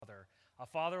A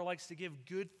father likes to give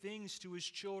good things to his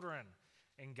children,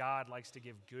 and God likes to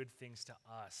give good things to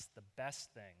us, the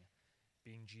best thing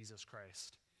being Jesus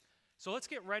Christ. So let's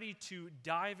get ready to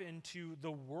dive into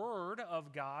the Word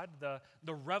of God,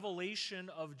 the revelation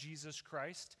of Jesus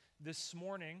Christ this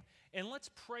morning. And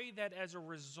let's pray that as a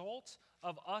result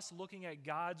of us looking at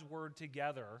God's Word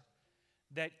together,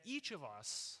 that each of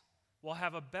us will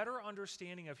have a better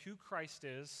understanding of who Christ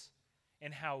is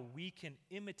and how we can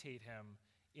imitate him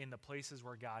in the places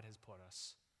where God has put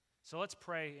us. So let's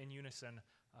pray in unison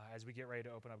as we get ready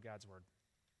to open up God's Word.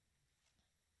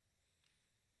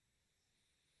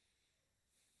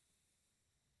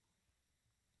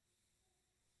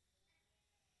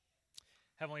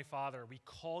 Heavenly Father, we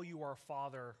call you our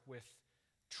Father with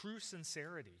true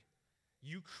sincerity.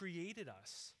 You created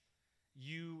us.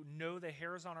 You know the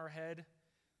hairs on our head.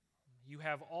 You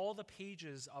have all the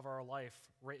pages of our life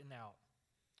written out.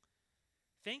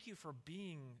 Thank you for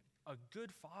being a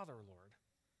good father, Lord.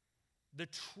 The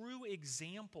true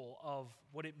example of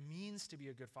what it means to be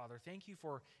a good father. Thank you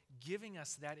for giving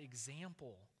us that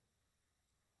example.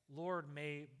 Lord,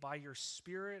 may by your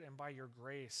Spirit and by your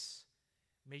grace,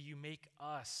 may you make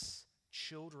us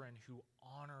children who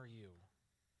honor you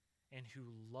and who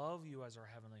love you as our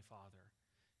Heavenly Father,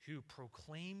 who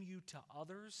proclaim you to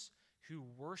others, who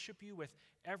worship you with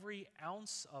every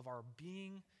ounce of our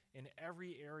being in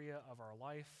every area of our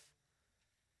life.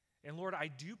 And Lord, I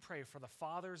do pray for the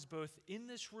fathers both in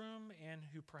this room and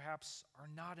who perhaps are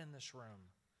not in this room,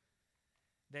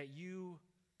 that you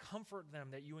comfort them,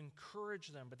 that you encourage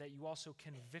them, but that you also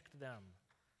convict them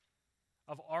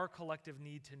of our collective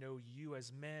need to know you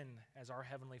as men, as our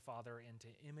Heavenly Father, and to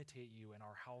imitate you in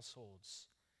our households,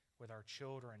 with our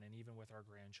children, and even with our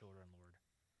grandchildren, Lord.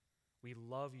 We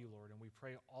love you, Lord, and we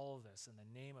pray all of this in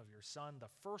the name of your Son, the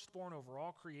firstborn over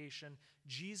all creation,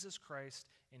 Jesus Christ.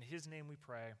 In his name we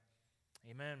pray.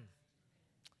 Amen.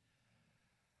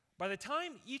 By the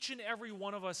time each and every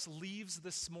one of us leaves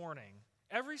this morning,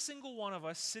 every single one of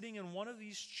us sitting in one of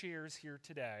these chairs here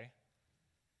today,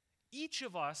 each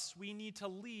of us, we need to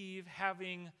leave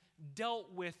having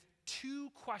dealt with two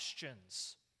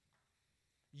questions.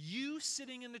 You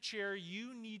sitting in the chair,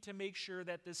 you need to make sure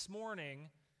that this morning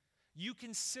you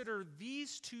consider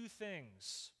these two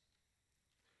things.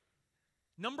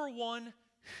 Number one,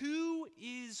 who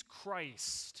is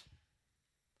Christ?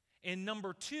 And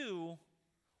number two,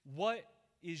 what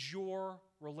is your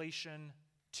relation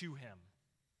to him?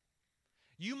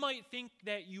 You might think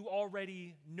that you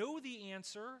already know the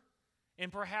answer, and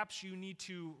perhaps you need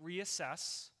to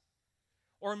reassess.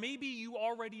 Or maybe you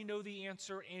already know the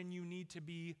answer and you need to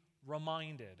be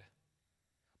reminded.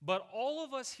 But all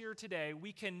of us here today,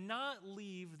 we cannot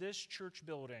leave this church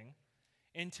building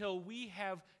until we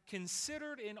have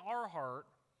considered in our heart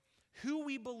who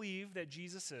we believe that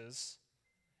Jesus is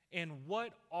and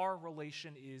what our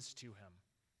relation is to him.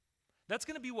 That's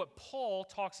going to be what Paul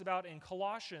talks about in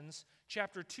Colossians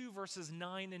chapter 2, verses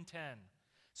 9 and 10.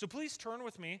 So please turn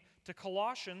with me to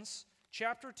Colossians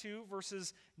chapter 2,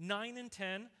 verses 9 and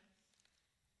 10.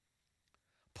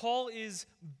 Paul is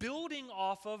building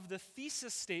off of the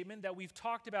thesis statement that we've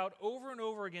talked about over and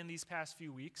over again these past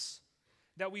few weeks,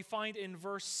 that we find in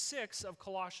verse 6 of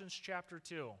Colossians chapter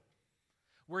 2,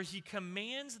 where he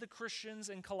commands the Christians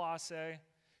in Colossae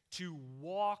to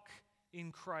walk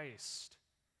in Christ.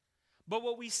 But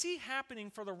what we see happening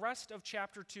for the rest of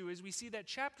chapter 2 is we see that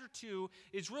chapter 2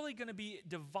 is really going to be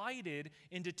divided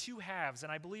into two halves.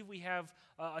 And I believe we have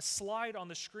a slide on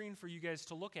the screen for you guys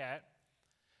to look at.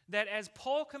 That as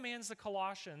Paul commands the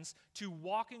Colossians to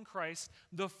walk in Christ,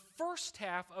 the first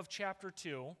half of chapter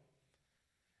 2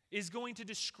 is going to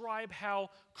describe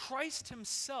how Christ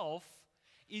himself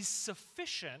is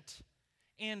sufficient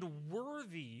and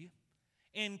worthy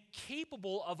and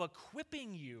capable of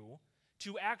equipping you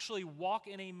to actually walk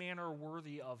in a manner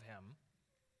worthy of him.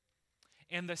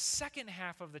 And the second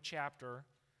half of the chapter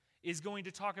is going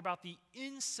to talk about the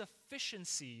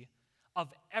insufficiency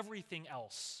of everything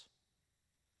else.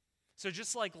 So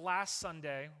just like last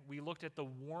Sunday, we looked at the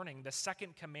warning, the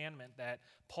second commandment that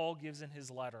Paul gives in his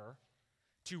letter,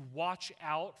 to watch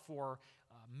out for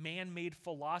man-made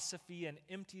philosophy and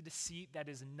empty deceit that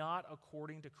is not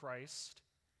according to Christ.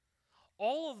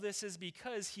 All of this is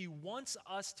because he wants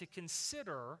us to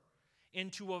consider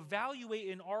and to evaluate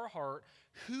in our heart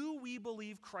who we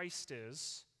believe Christ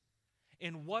is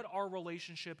and what our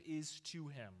relationship is to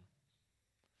him.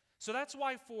 So that's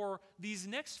why for these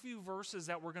next few verses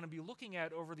that we're going to be looking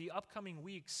at over the upcoming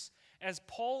weeks, as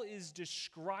Paul is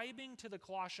describing to the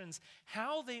Colossians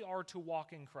how they are to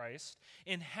walk in Christ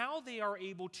and how they are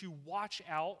able to watch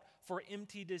out for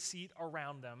empty deceit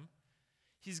around them,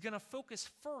 he's going to focus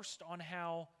first on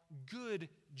how good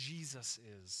Jesus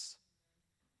is.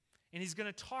 And he's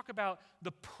going to talk about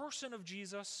the person of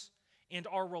Jesus and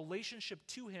our relationship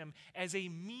to him as a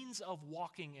means of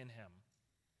walking in him.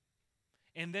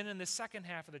 And then in the second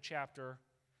half of the chapter,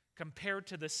 compared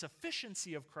to the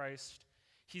sufficiency of Christ,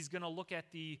 he's going to look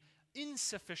at the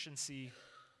insufficiency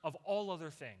of all other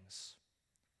things.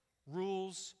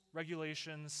 Rules,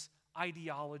 regulations,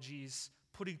 ideologies,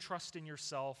 putting trust in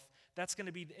yourself. That's going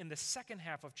to be in the second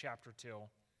half of chapter 2.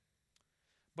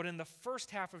 But in the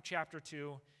first half of chapter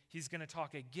 2, he's going to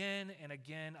talk again and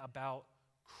again about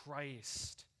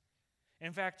Christ.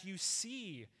 In fact, you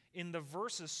see in the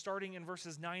verses, starting in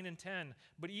verses 9 and 10,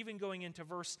 but even going into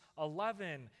verse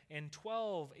 11 and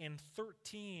 12 and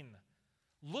 13,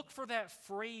 look for that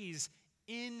phrase,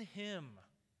 in him.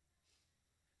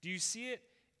 Do you see it?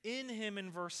 In him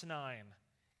in verse 9.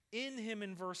 In him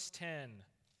in verse 10.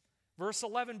 Verse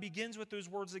 11 begins with those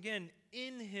words again,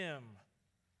 in him.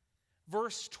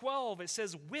 Verse 12, it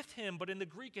says with him, but in the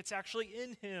Greek it's actually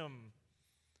in him.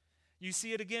 You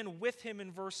see it again with him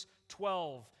in verse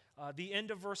 12. The end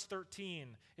of verse 13,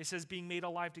 it says being made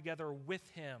alive together with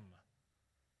him.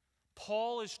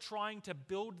 Paul is trying to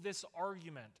build this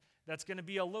argument that's going to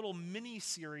be a little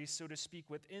mini-series, so to speak,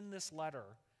 within this letter,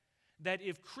 that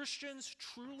if Christians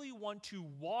truly want to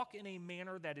walk in a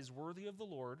manner that is worthy of the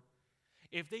Lord,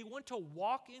 if they want to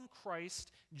walk in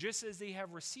Christ just as they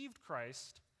have received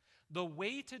Christ, the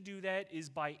way to do that is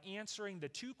by answering the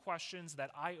two questions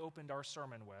that I opened our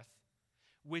sermon with,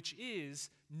 which is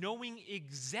knowing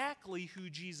exactly who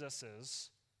Jesus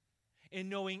is and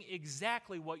knowing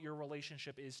exactly what your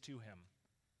relationship is to him.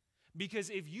 Because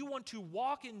if you want to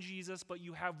walk in Jesus but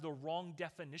you have the wrong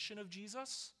definition of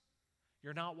Jesus,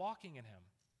 you're not walking in him.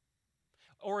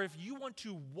 Or if you want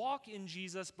to walk in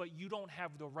Jesus but you don't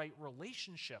have the right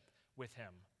relationship with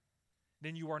him,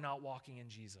 then you are not walking in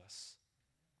Jesus.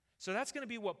 So that's going to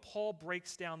be what Paul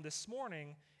breaks down this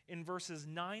morning in verses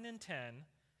 9 and 10,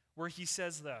 where he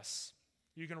says this.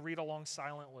 You can read along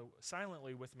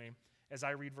silently with me as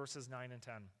I read verses 9 and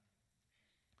 10.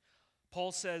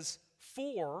 Paul says,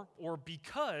 for, or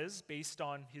because, based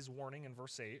on his warning in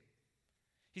verse 8,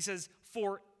 he says,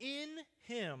 for in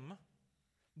him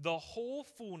the whole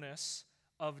fullness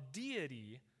of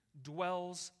deity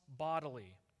dwells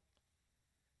bodily.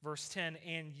 Verse 10,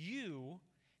 and you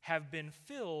have been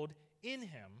filled in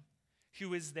him,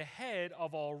 who is the head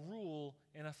of all rule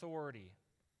and authority.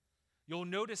 You'll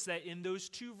notice that in those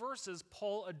two verses,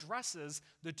 Paul addresses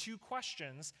the two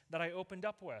questions that I opened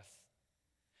up with.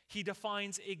 He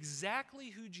defines exactly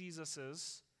who Jesus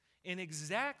is and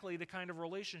exactly the kind of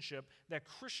relationship that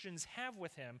Christians have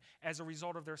with him as a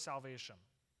result of their salvation.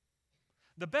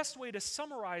 The best way to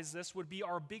summarize this would be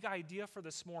our big idea for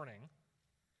this morning,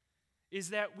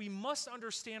 is that we must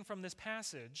understand from this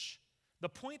passage the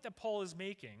point that Paul is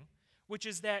making, which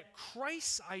is that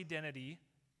Christ's identity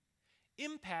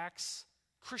impacts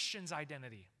Christians'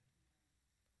 identity.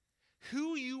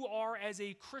 Who you are as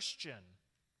a Christian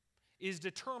is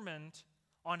determined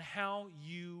on how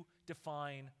you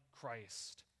define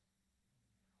Christ.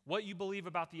 What you believe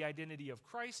about the identity of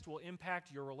Christ will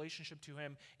impact your relationship to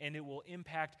him, and it will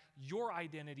impact your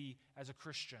identity as a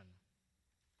Christian.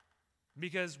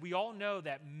 Because we all know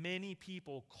that many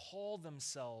people call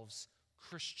themselves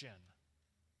Christian,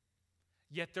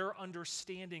 yet their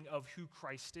understanding of who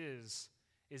Christ is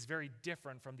very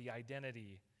different from the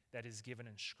identity that is given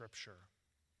in Scripture.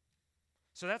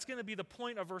 So that's going to be the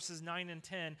point of verses 9 and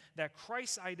 10, that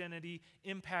Christ's identity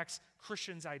impacts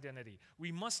Christians' identity.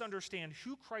 We must understand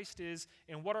who Christ is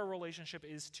and what our relationship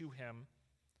is to him.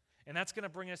 And that's going to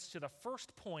bring us to the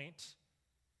first point,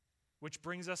 which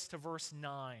brings us to verse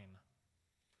 9.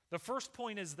 The first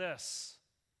point is this,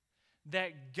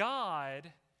 that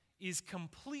God is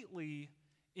completely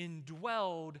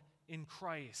indwelled in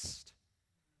Christ.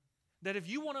 That if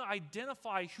you want to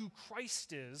identify who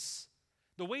Christ is,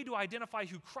 the way to identify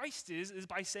who Christ is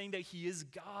by saying that he is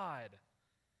God.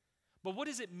 But what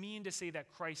does it mean to say that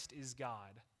Christ is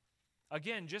God?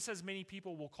 Again, just as many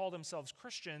people will call themselves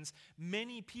Christians,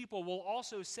 many people will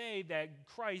also say that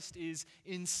Christ is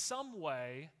in some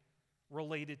way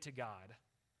related to God.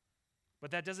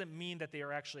 But that doesn't mean that they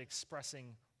are actually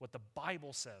expressing what the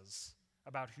Bible says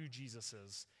about who Jesus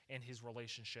is and his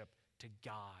relationship to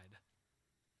God.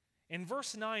 In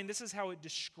verse 9, this is how it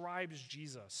describes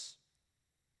Jesus.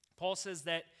 Paul says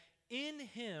that in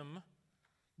him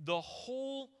the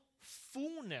whole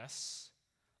fullness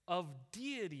of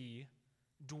deity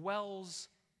dwells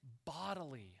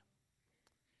bodily.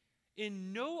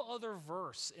 In no other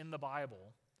verse in the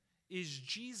Bible is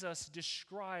Jesus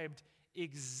described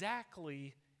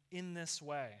exactly in this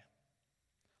way.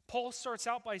 Paul starts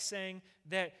out by saying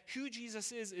that who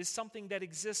Jesus is something that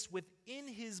exists within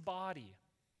his body,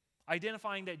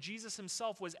 identifying that Jesus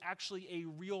himself was actually a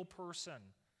real person,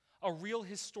 a real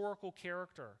historical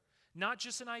character, not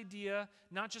just an idea,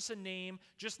 not just a name,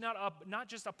 not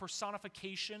just a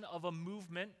personification of a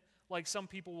movement, like some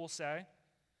people will say,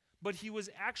 but he was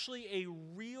actually a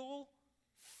real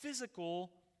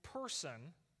physical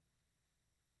person,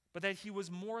 but that he was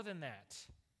more than that.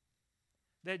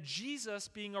 That Jesus,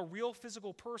 being a real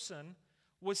physical person,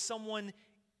 was someone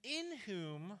in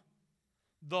whom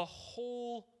the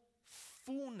whole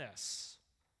fullness,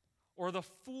 or the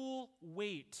full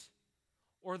weight,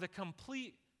 or the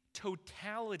complete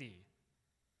totality,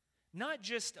 not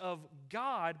just of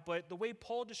God, but the way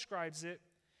Paul describes it,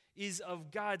 is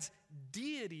of God's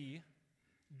deity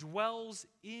dwells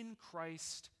in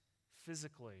Christ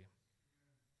physically.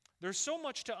 There's so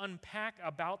much to unpack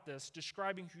about this,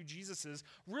 describing who Jesus is.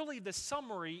 Really, the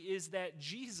summary is that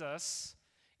Jesus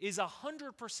is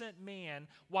 100% man,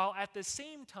 while at the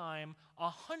same time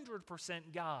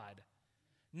 100% God.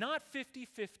 Not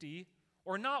 50-50,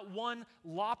 or not one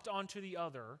lopped onto the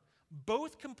other,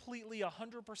 both completely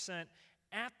 100%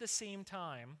 at the same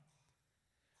time.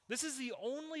 This is the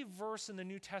only verse in the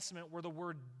New Testament where the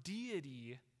word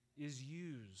deity is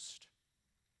used.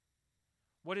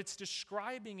 What it's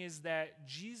describing is that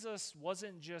Jesus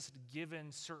wasn't just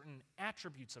given certain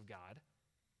attributes of God.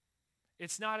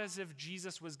 It's not as if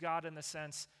Jesus was God in the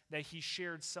sense that he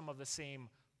shared some of the same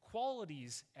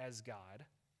qualities as God.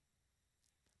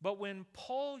 But when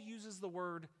Paul uses the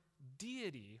word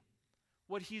deity,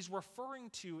 what he's referring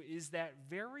to is that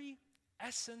very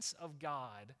essence of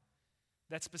God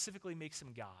that specifically makes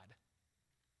him God.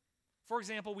 For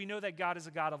example, we know that God is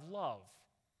a God of love,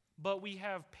 but we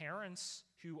have parents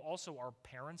who also are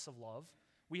parents of love.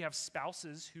 We have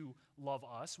spouses who love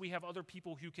us. We have other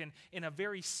people who can, in a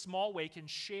very small way, can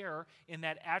share in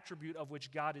that attribute of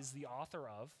which God is the author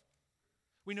of.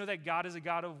 We know that God is a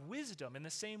God of wisdom. In the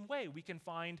same way, we can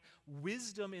find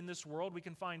wisdom in this world. We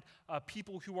can find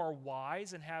people who are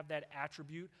wise and have that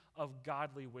attribute of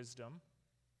godly wisdom.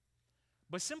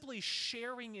 But simply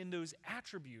sharing in those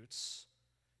attributes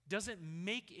doesn't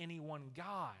make anyone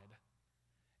God.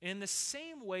 In the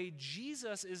same way,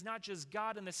 Jesus is not just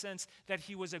God in the sense that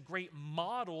he was a great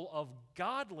model of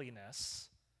godliness.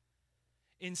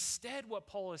 Instead, what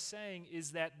Paul is saying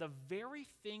is that the very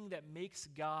thing that makes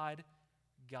God,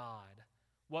 God,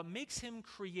 what makes him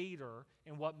creator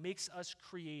and what makes us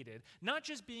created, not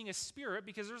just being a spirit,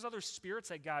 because there's other spirits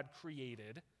that God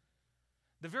created,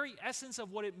 the very essence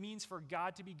of what it means for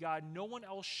God to be God, no one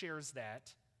else shares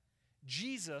that.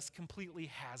 Jesus completely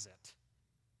has it.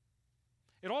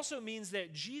 It also means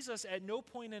that Jesus at no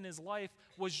point in his life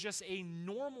was just a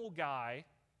normal guy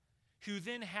who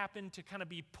then happened to kind of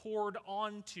be poured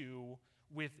onto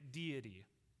with deity.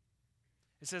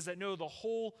 It says that no, the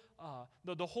whole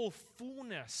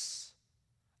fullness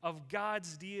of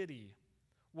God's deity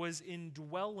was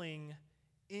indwelling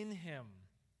in him.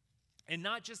 And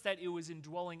not just that it was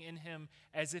indwelling in him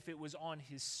as if it was on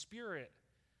his spirit,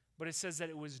 but it says that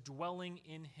it was dwelling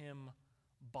in him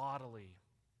bodily.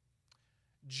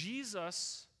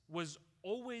 Jesus was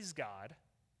always God.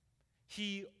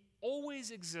 He always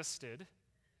existed,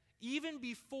 even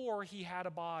before he had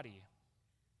a body.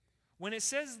 When it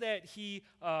says that he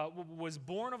was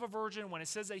born of a virgin, when it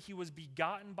says that he was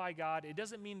begotten by God, it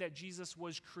doesn't mean that Jesus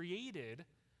was created,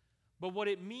 but what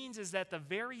it means is that the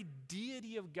very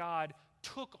deity of God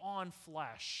took on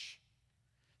flesh.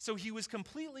 So he was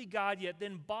completely God, yet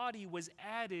then body was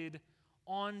added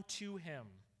onto him.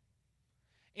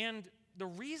 And the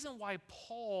reason why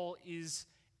Paul is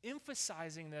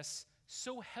emphasizing this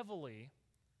so heavily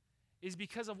is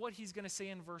because of what he's going to say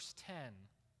in verse 10.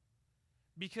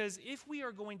 Because if we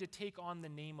are going to take on the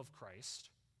name of Christ,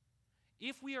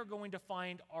 if we are going to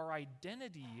find our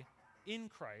identity in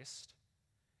Christ,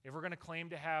 if we're going to claim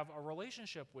to have a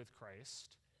relationship with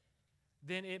Christ,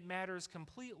 then it matters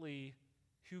completely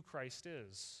who Christ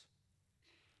is.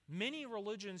 Many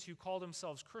religions who call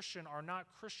themselves Christian are not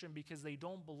Christian because they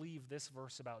don't believe this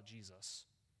verse about Jesus.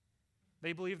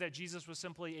 They believe that Jesus was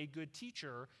simply a good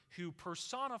teacher who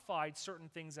personified certain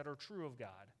things that are true of God.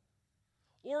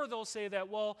 Or they'll say that,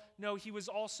 well, no, he was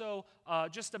also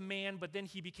just a man, but then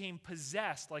he became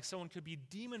possessed, like someone could be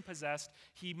demon-possessed.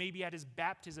 He maybe at his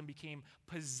baptism became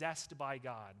possessed by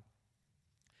God.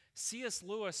 C.S.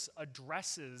 Lewis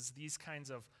addresses these kinds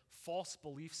of false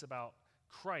beliefs about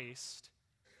Christ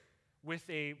with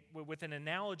an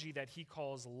analogy that he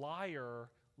calls liar,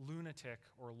 lunatic,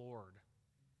 or Lord.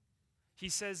 He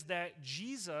says that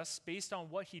Jesus, based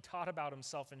on what he taught about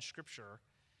himself in Scripture,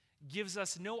 gives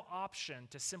us no option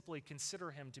to simply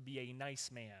consider him to be a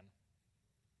nice man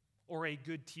or a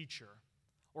good teacher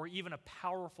or even a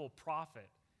powerful prophet.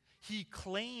 He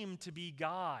claimed to be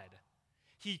God.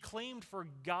 He claimed for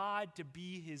God to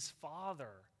be his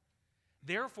Father.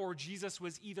 Therefore, Jesus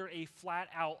was either a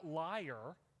flat-out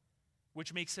liar,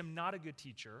 which makes him not a good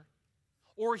teacher,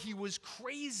 or he was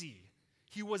crazy.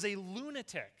 He was a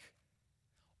lunatic,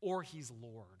 or he's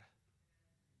Lord.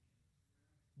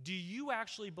 Do you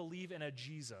actually believe in a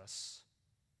Jesus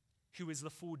who is the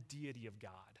full deity of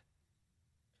God?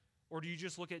 Or do you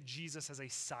just look at Jesus as a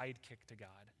sidekick to God?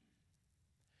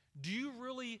 Do you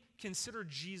really consider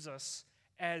Jesus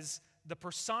as the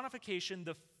personification,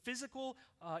 the physical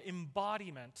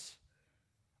embodiment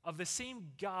of the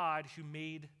same God who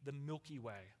made the Milky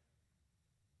Way,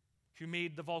 who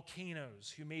made the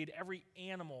volcanoes, who made every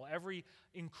animal, every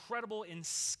incredible and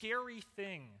scary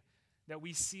thing that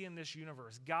we see in this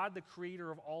universe, God, the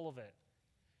creator of all of it,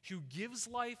 who gives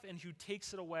life and who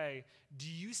takes it away? Do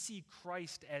you see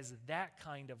Christ as that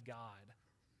kind of God?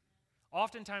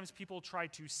 Oftentimes people try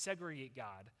to segregate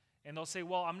God, and they'll say,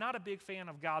 well, I'm not a big fan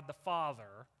of God the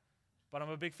Father, but I'm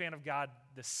a big fan of God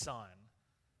the Son.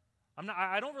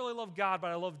 I don't really love God,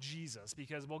 but I love Jesus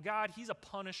because, well, God, he's a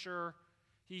punisher.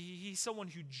 He's someone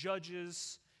who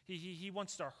judges. He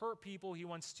wants to hurt people. He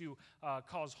wants to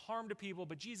cause harm to people.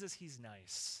 But Jesus, he's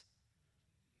nice.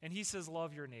 And he says,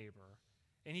 love your neighbor.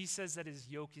 And he says that his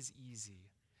yoke is easy.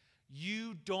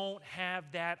 You don't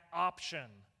have that option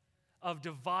of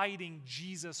dividing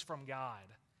Jesus from God.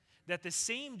 That the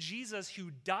same Jesus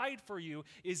who died for you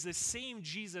is the same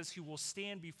Jesus who will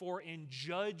stand before and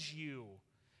judge you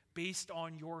based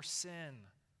on your sin.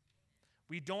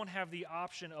 We don't have the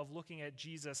option of looking at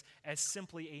Jesus as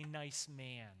simply a nice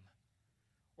man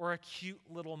or a cute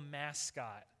little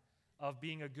mascot of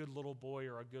being a good little boy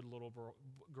or a good little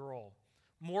girl.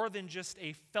 More than just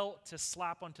a felt to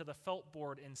slap onto the felt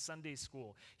board in Sunday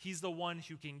school. He's the one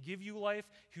who can give you life,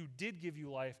 who did give you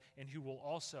life, and who will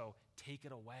also take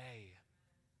it away.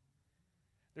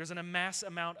 There's an immense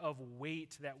amount of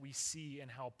weight that we see in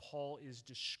how Paul is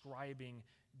describing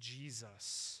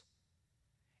Jesus.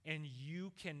 And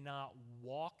you cannot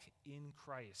walk in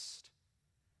Christ.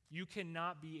 You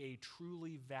cannot be a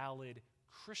truly valid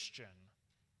Christian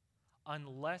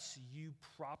unless you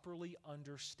properly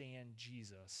understand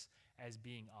Jesus as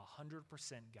being 100%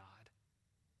 God,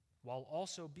 while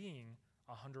also being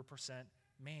 100%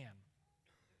 man.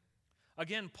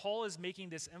 Again, Paul is making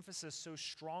this emphasis so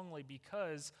strongly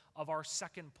because of our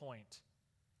second point.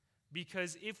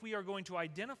 Because if we are going to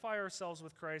identify ourselves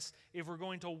with Christ, if we're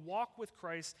going to walk with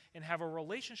Christ and have a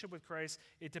relationship with Christ,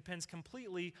 it depends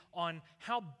completely on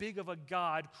how big of a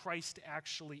God Christ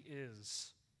actually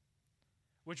is.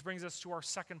 Which brings us to our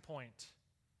second point,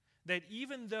 that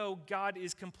even though God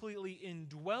is completely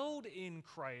indwelled in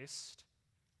Christ,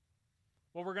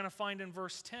 what we're going to find in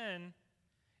verse 10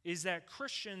 is that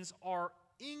Christians are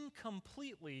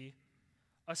incompletely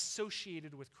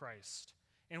associated with Christ.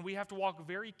 And we have to walk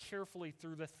very carefully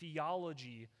through the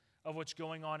theology of what's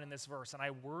going on in this verse. And I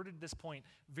worded this point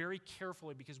very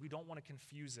carefully because we don't want to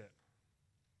confuse it.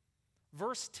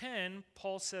 Verse 10,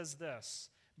 Paul says this,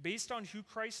 based on who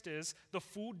Christ is, the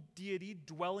full deity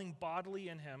dwelling bodily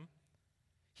in him,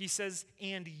 he says,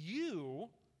 and you,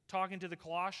 talking to the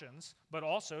Colossians, but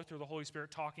also through the Holy Spirit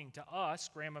talking to us,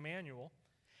 Graham Emanuel,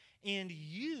 and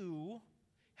you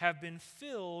have been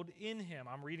filled in him.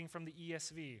 I'm reading from the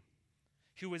ESV,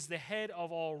 who is the head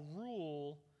of all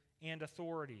rule and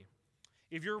authority.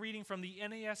 If you're reading from the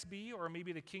NASB or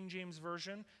maybe the King James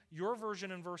Version, your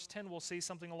version in verse 10 will say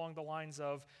something along the lines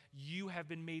of, you have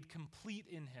been made complete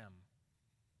in him.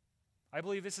 I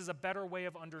believe this is a better way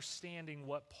of understanding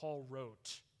what Paul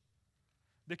wrote.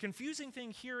 The confusing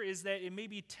thing here is that it may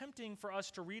be tempting for us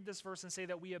to read this verse and say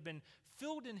that we have been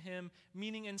filled in him,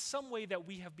 meaning in some way that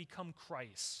we have become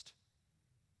Christ.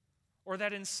 Or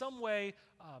that in some way,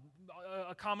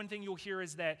 a common thing you'll hear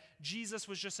is that Jesus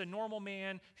was just a normal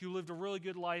man who lived a really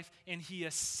good life, and he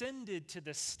ascended to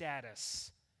the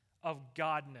status of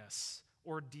godness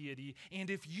or deity.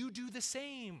 And if you do the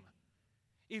same,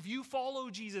 if you follow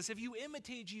Jesus, if you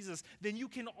imitate Jesus, then you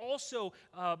can also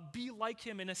be like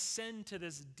him and ascend to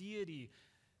this deity.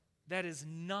 That is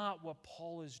not what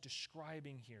Paul is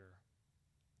describing here.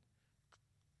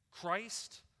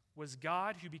 Christ was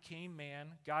God who became man.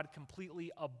 God completely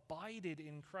abided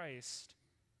in Christ.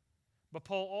 But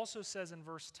Paul also says in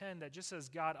verse 10 that just as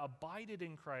God abided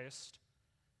in Christ,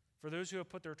 for those who have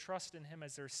put their trust in him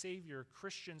as their Savior,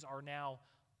 Christians are now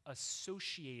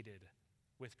associated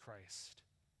with Christ.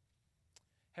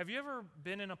 Have you ever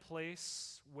been in a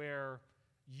place where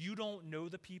you don't know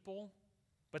the people,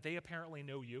 but they apparently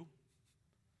know you.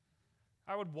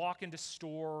 I would walk into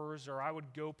stores or I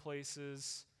would go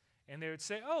places and they would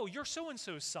say, oh, you're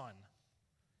so-and-so's son.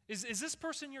 Is this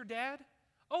person your dad?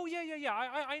 Oh, yeah,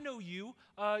 I know you.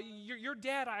 Your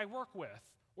dad I work with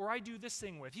or I do this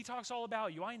thing with. He talks all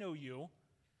about you. I know you.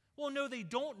 Well, no, they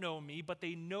don't know me, but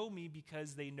they know me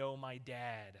because they know my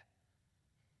dad.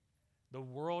 The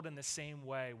world in the same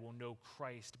way will know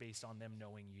Christ based on them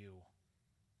knowing you.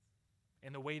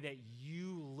 And the way that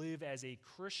you live as a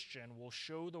Christian will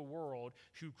show the world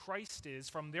who Christ is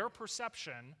from their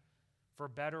perception, for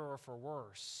better or for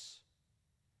worse,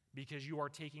 because you are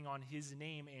taking on his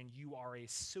name and you are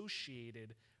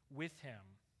associated with him.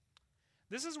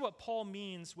 This is what Paul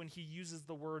means when he uses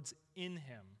the words in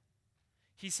him.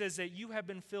 He says that you have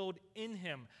been filled in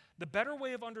him. The better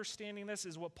way of understanding this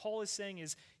is what Paul is saying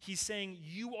is he's saying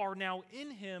you are now in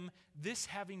him, this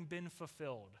having been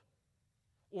fulfilled.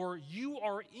 Or you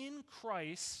are in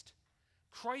Christ,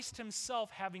 Christ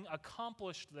himself having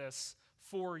accomplished this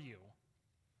for you.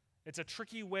 It's a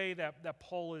tricky way that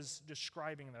Paul is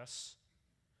describing this.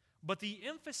 But the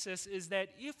emphasis is that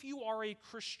if you are a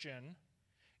Christian,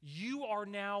 you are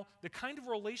now, the kind of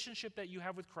relationship that you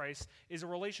have with Christ is a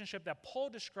relationship that Paul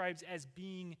describes as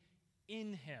being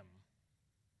in him.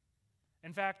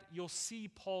 In fact, you'll see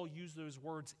Paul use those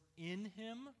words in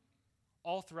him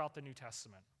all throughout the New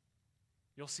Testament.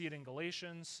 You'll see it in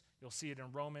Galatians, you'll see it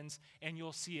in Romans, and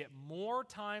you'll see it more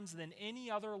times than any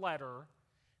other letter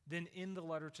than in the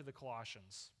letter to the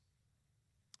Colossians.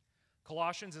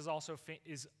 Colossians is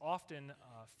often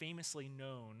famously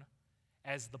known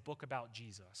as the book about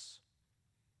Jesus.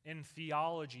 In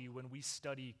theology, when we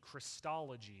study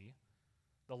Christology,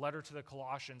 the letter to the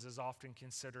Colossians is often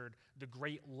considered the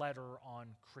great letter on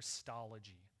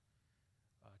Christology.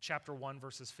 Chapter 1,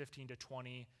 verses 15 to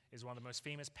 20 is one of the most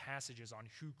famous passages on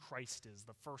who Christ is,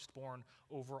 the firstborn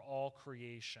over all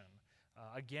creation.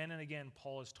 Again and again,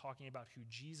 Paul is talking about who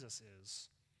Jesus is.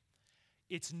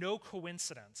 It's no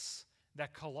coincidence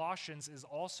that Colossians is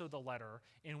also the letter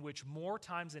in which more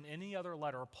times than any other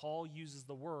letter, Paul uses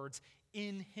the words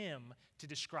in him to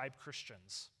describe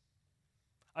Christians.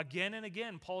 Again and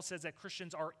again, Paul says that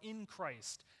Christians are in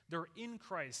Christ. They're in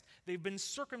Christ. They've been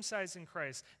circumcised in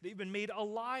Christ. They've been made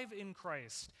alive in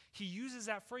Christ. He uses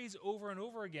that phrase over and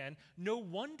over again. No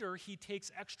wonder he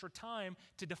takes extra time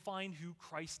to define who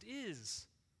Christ is,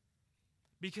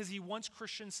 because he wants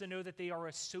Christians to know that they are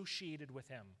associated with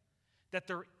him, that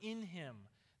they're in him,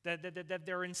 that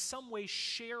they're in some way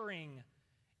sharing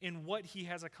in what he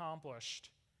has accomplished.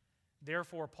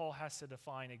 Therefore, Paul has to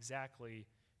define exactly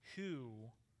who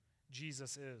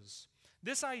Jesus is.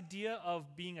 This idea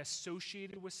of being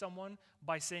associated with someone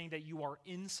by saying that you are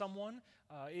in someone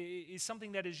is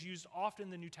something that is used often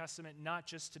in the New Testament, not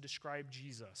just to describe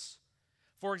Jesus.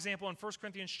 For example, in 1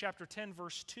 Corinthians chapter 10,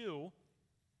 verse 2,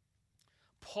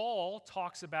 Paul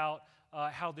talks about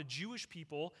how the Jewish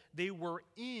people, they were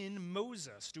in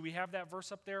Moses. Do we have that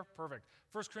verse up there? Perfect.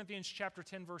 1 Corinthians chapter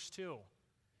 10, verse 2.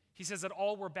 He says that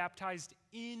all were baptized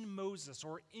in Moses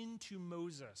or into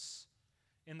Moses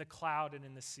in the cloud and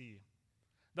in the sea.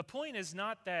 The point is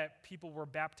not that people were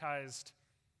baptized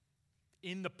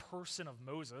in the person of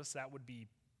Moses. That would be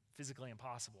physically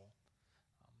impossible.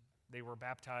 They were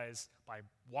baptized by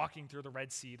walking through the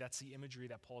Red Sea. That's the imagery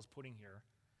that Paul's putting here.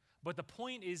 But the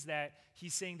point is that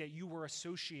he's saying that you were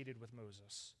associated with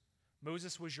Moses.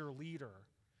 Moses was your leader.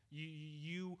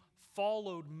 You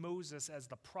followed Moses as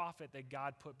the prophet that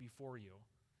God put before you.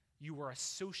 You were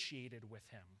associated with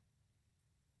him.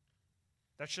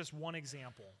 That's just one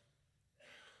example.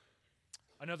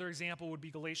 Another example would be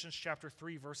Galatians chapter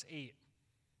 3, verse 8.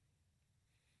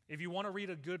 If you want to read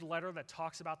a good letter that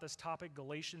talks about this topic,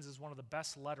 Galatians is one of the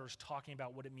best letters talking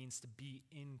about what it means to be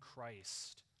in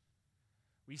Christ.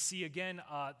 We see again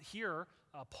here,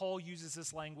 Paul uses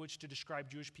this language to describe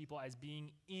Jewish people as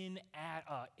being in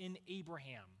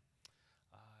Abraham.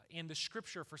 And the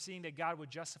scripture foreseeing that God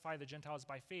would justify the Gentiles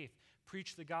by faith,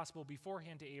 preached the gospel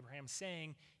beforehand to Abraham,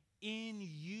 saying, "In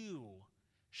you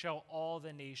shall all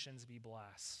the nations be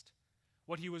blessed."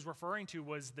 What he was referring to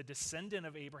was the descendant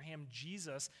of Abraham,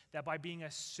 Jesus, that by being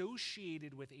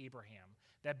associated with Abraham,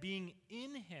 that being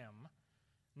in him,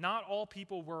 not all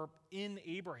people were in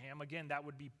Abraham. Again, that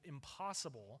would be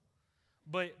impossible.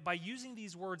 But by using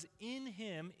these words in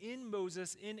him, in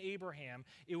Moses, in Abraham,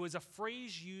 it was a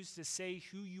phrase used to say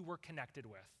who you were connected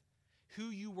with, who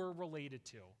you were related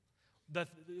to.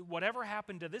 Whatever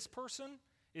happened to this person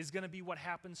is going to be what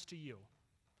happens to you.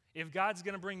 If God's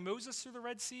going to bring Moses through the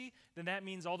Red Sea, then that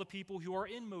means all the people who are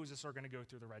in Moses are going to go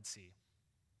through the Red Sea.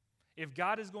 If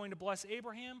God is going to bless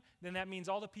Abraham, then that means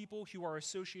all the people who are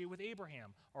associated with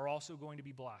Abraham are also going to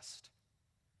be blessed.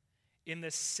 In the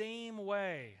same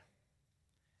way,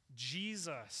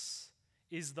 Jesus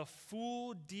is the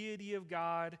full deity of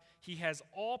God. He has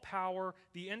all power.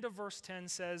 The end of verse 10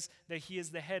 says that he is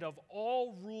the head of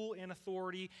all rule and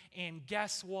authority. And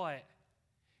guess what?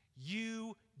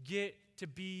 You get to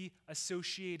be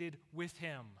associated with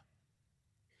him.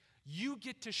 You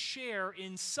get to share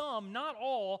in some, not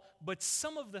all, but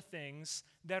some of the things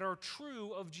that are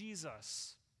true of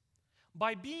Jesus.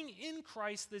 By being in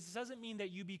Christ, this doesn't mean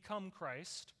that you become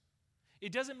Christ.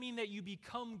 It doesn't mean that you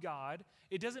become God.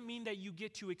 It doesn't mean that you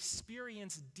get to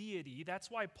experience deity. That's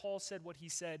why Paul said what he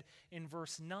said in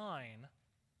verse 9.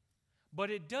 But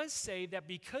it does say that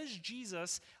because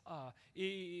Jesus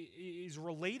is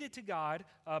related to God,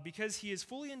 because he is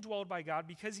fully indwelled by God,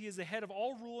 because he is the head of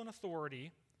all rule and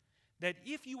authority, that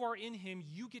if you are in him,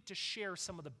 you get to share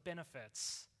some of the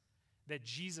benefits that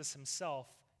Jesus himself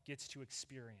gets to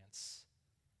experience.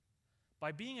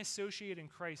 By being associated in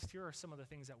Christ, here are some of the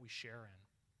things that we share in.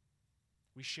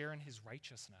 We share in his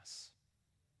righteousness.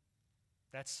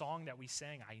 That song that we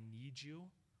sang, I Need You,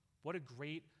 what a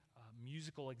great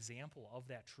musical example of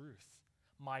that truth.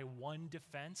 My one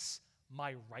defense,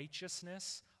 my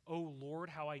righteousness, oh Lord,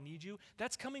 how I need you.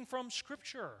 That's coming from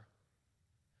Scripture.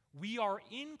 We are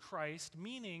in Christ,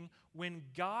 meaning when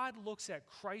God looks at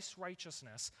Christ's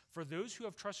righteousness, for those who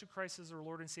have trusted Christ as their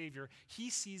Lord and Savior, he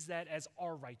sees that as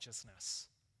our righteousness.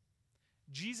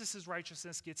 Jesus'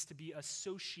 righteousness gets to be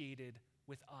associated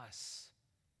with us.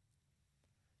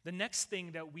 The next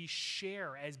thing that we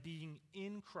share as being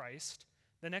in Christ,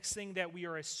 the next thing that we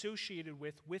are associated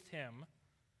with him,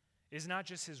 is not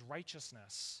just his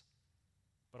righteousness,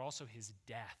 but also his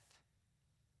death.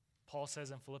 Paul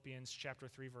says in Philippians chapter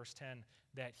 3, verse 10,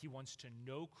 that he wants to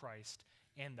know Christ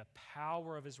and the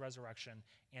power of his resurrection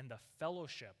and the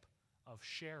fellowship of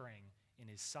sharing in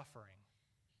his suffering,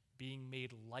 being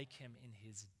made like him in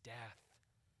his death.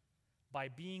 By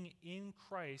being in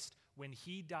Christ, when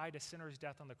he died a sinner's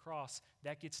death on the cross,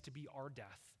 that gets to be our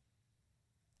death.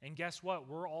 And guess what?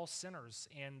 We're all sinners,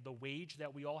 and the wage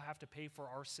that we all have to pay for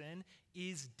our sin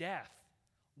is death,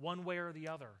 one way or the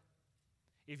other.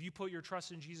 If you put your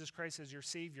trust in Jesus Christ as your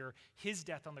Savior, his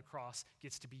death on the cross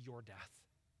gets to be your death.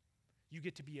 You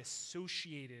get to be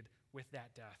associated with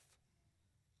that death.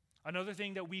 Another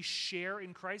thing that we share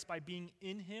in Christ by being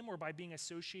in him or by being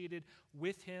associated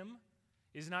with him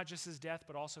is not just his death,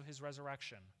 but also his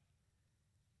resurrection.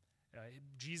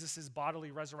 Jesus'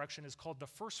 bodily resurrection is called the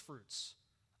first fruits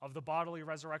of the bodily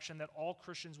resurrection that all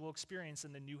Christians will experience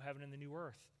in the new heaven and the new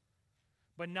earth.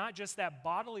 But not just that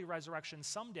bodily resurrection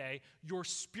someday, your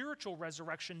spiritual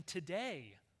resurrection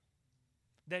today.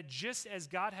 That just as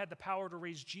God had the power to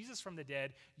raise Jesus from the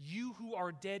dead, you who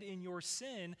are dead in your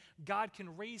sin, God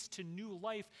can raise to new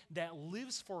life that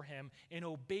lives for him and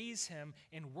obeys him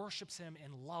and worships him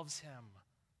and loves him.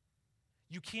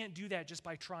 You can't do that just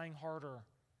by trying harder.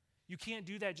 You can't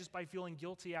do that just by feeling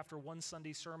guilty after one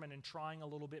Sunday sermon and trying a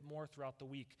little bit more throughout the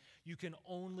week. You can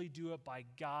only do it by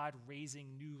God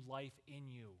raising new life in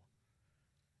you.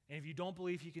 And if you don't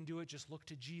believe he can do it, just look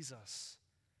to Jesus.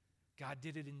 God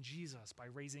did it in Jesus by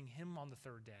raising him on the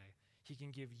third day. He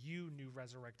can give you new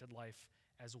resurrected life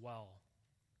as well.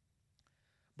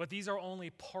 But these are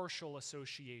only partial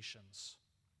associations.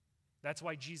 That's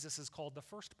why Jesus is called the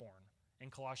firstborn in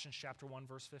Colossians chapter 1,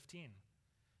 verse 15.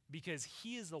 Because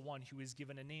he is the one who is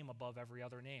given a name above every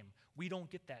other name. We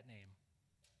don't get that name.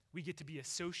 We get to be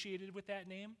associated with that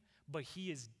name, but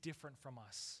he is different from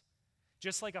us.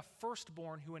 Just like a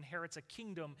firstborn who inherits a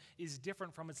kingdom is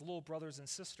different from his little brothers and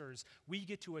sisters, we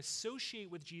get to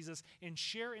associate with Jesus and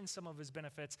share in some of his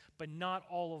benefits, but not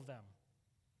all of them.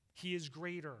 He is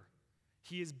greater.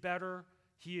 He is better.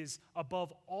 He is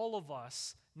above all of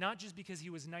us, not just because he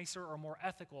was nicer or more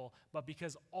ethical, but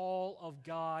because all of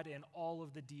God and all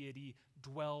of the deity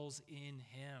dwells in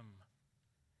him.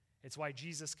 It's why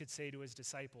Jesus could say to his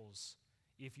disciples,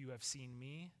 if you have seen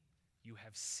me, you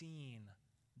have seen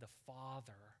the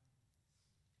Father.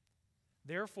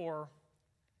 Therefore,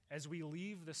 as we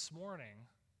leave this morning,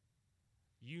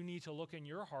 you need to look in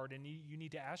your heart and you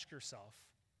need to ask yourself,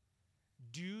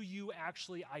 do you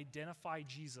actually identify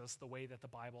Jesus the way that the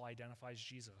Bible identifies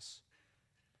Jesus?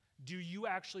 Do you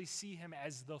actually see him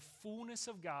as the fullness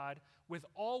of God with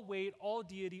all weight, all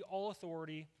deity, all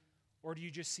authority? Or do you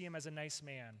just see him as a nice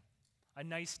man, a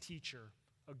nice teacher,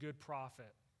 a good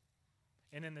prophet?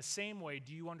 And in the same way,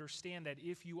 do you understand that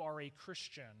if you are a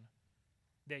Christian,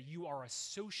 that you are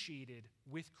associated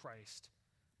with Christ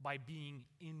by being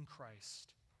in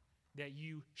Christ, that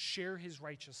you share his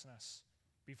righteousness,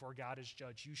 before God is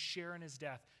judged. You share in his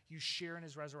death. You share in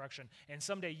his resurrection. And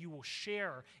someday you will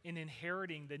share in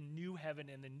inheriting the new heaven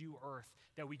and the new earth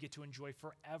that we get to enjoy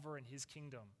forever in his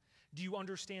kingdom. Do you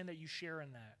understand that you share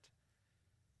in that?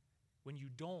 When you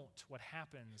don't, what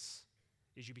happens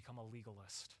is you become a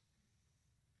legalist.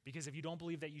 Because if you don't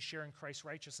believe that you share in Christ's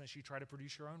righteousness, you try to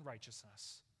produce your own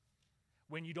righteousness.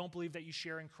 When you don't believe that you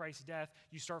share in Christ's death,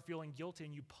 you start feeling guilty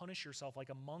and you punish yourself like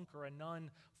a monk or a nun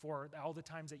for all the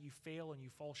times that you fail and you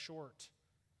fall short.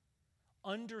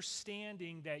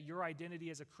 Understanding that your identity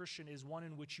as a Christian is one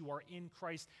in which you are in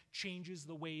Christ changes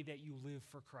the way that you live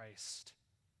for Christ.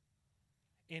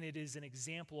 And it is an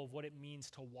example of what it means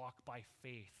to walk by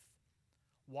faith.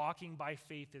 Walking by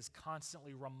faith is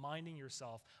constantly reminding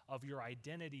yourself of your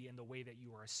identity in the way that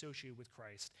you are associated with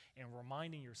Christ and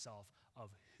reminding yourself of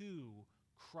who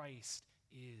Christ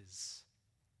is.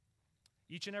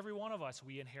 Each and every one of us,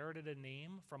 we inherited a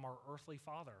name from our earthly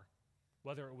father,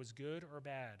 whether it was good or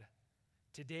bad.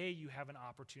 Today, you have an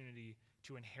opportunity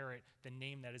to inherit the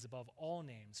name that is above all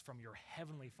names from your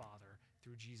heavenly Father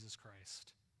through Jesus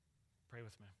Christ. Pray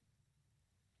with me.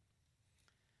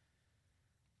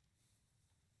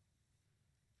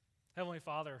 Heavenly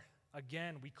Father,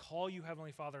 again, we call you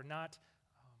Heavenly Father, not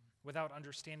without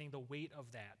understanding the weight of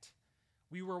that.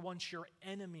 We were once your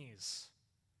enemies.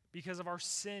 Because of our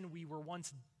sin, we were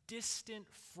once distant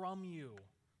from you.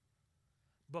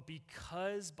 But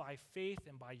because by faith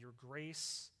and by your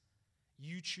grace,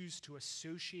 you choose to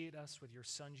associate us with your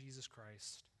Son, Jesus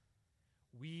Christ,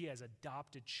 we as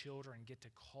adopted children get to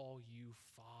call you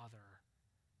Father.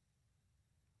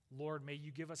 Lord, may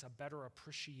you give us a better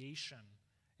appreciation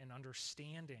and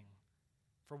understanding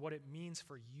for what it means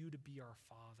for you to be our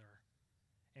Father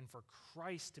and for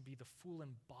Christ to be the full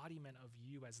embodiment of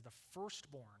you as the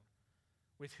firstborn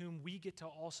with whom we get to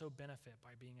also benefit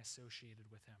by being associated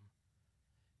with him.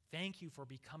 Thank you for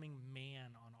becoming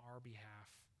man on our behalf,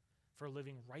 for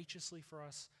living righteously for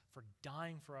us, for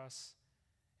dying for us,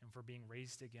 and for being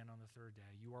raised again on the third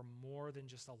day. You are more than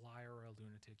just a liar or a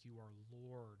lunatic. You are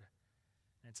Lord.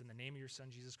 And it's in the name of your Son,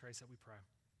 Jesus Christ, that we pray.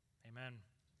 Amen.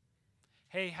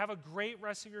 Hey, have a great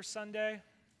rest of your Sunday.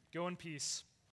 Go in peace.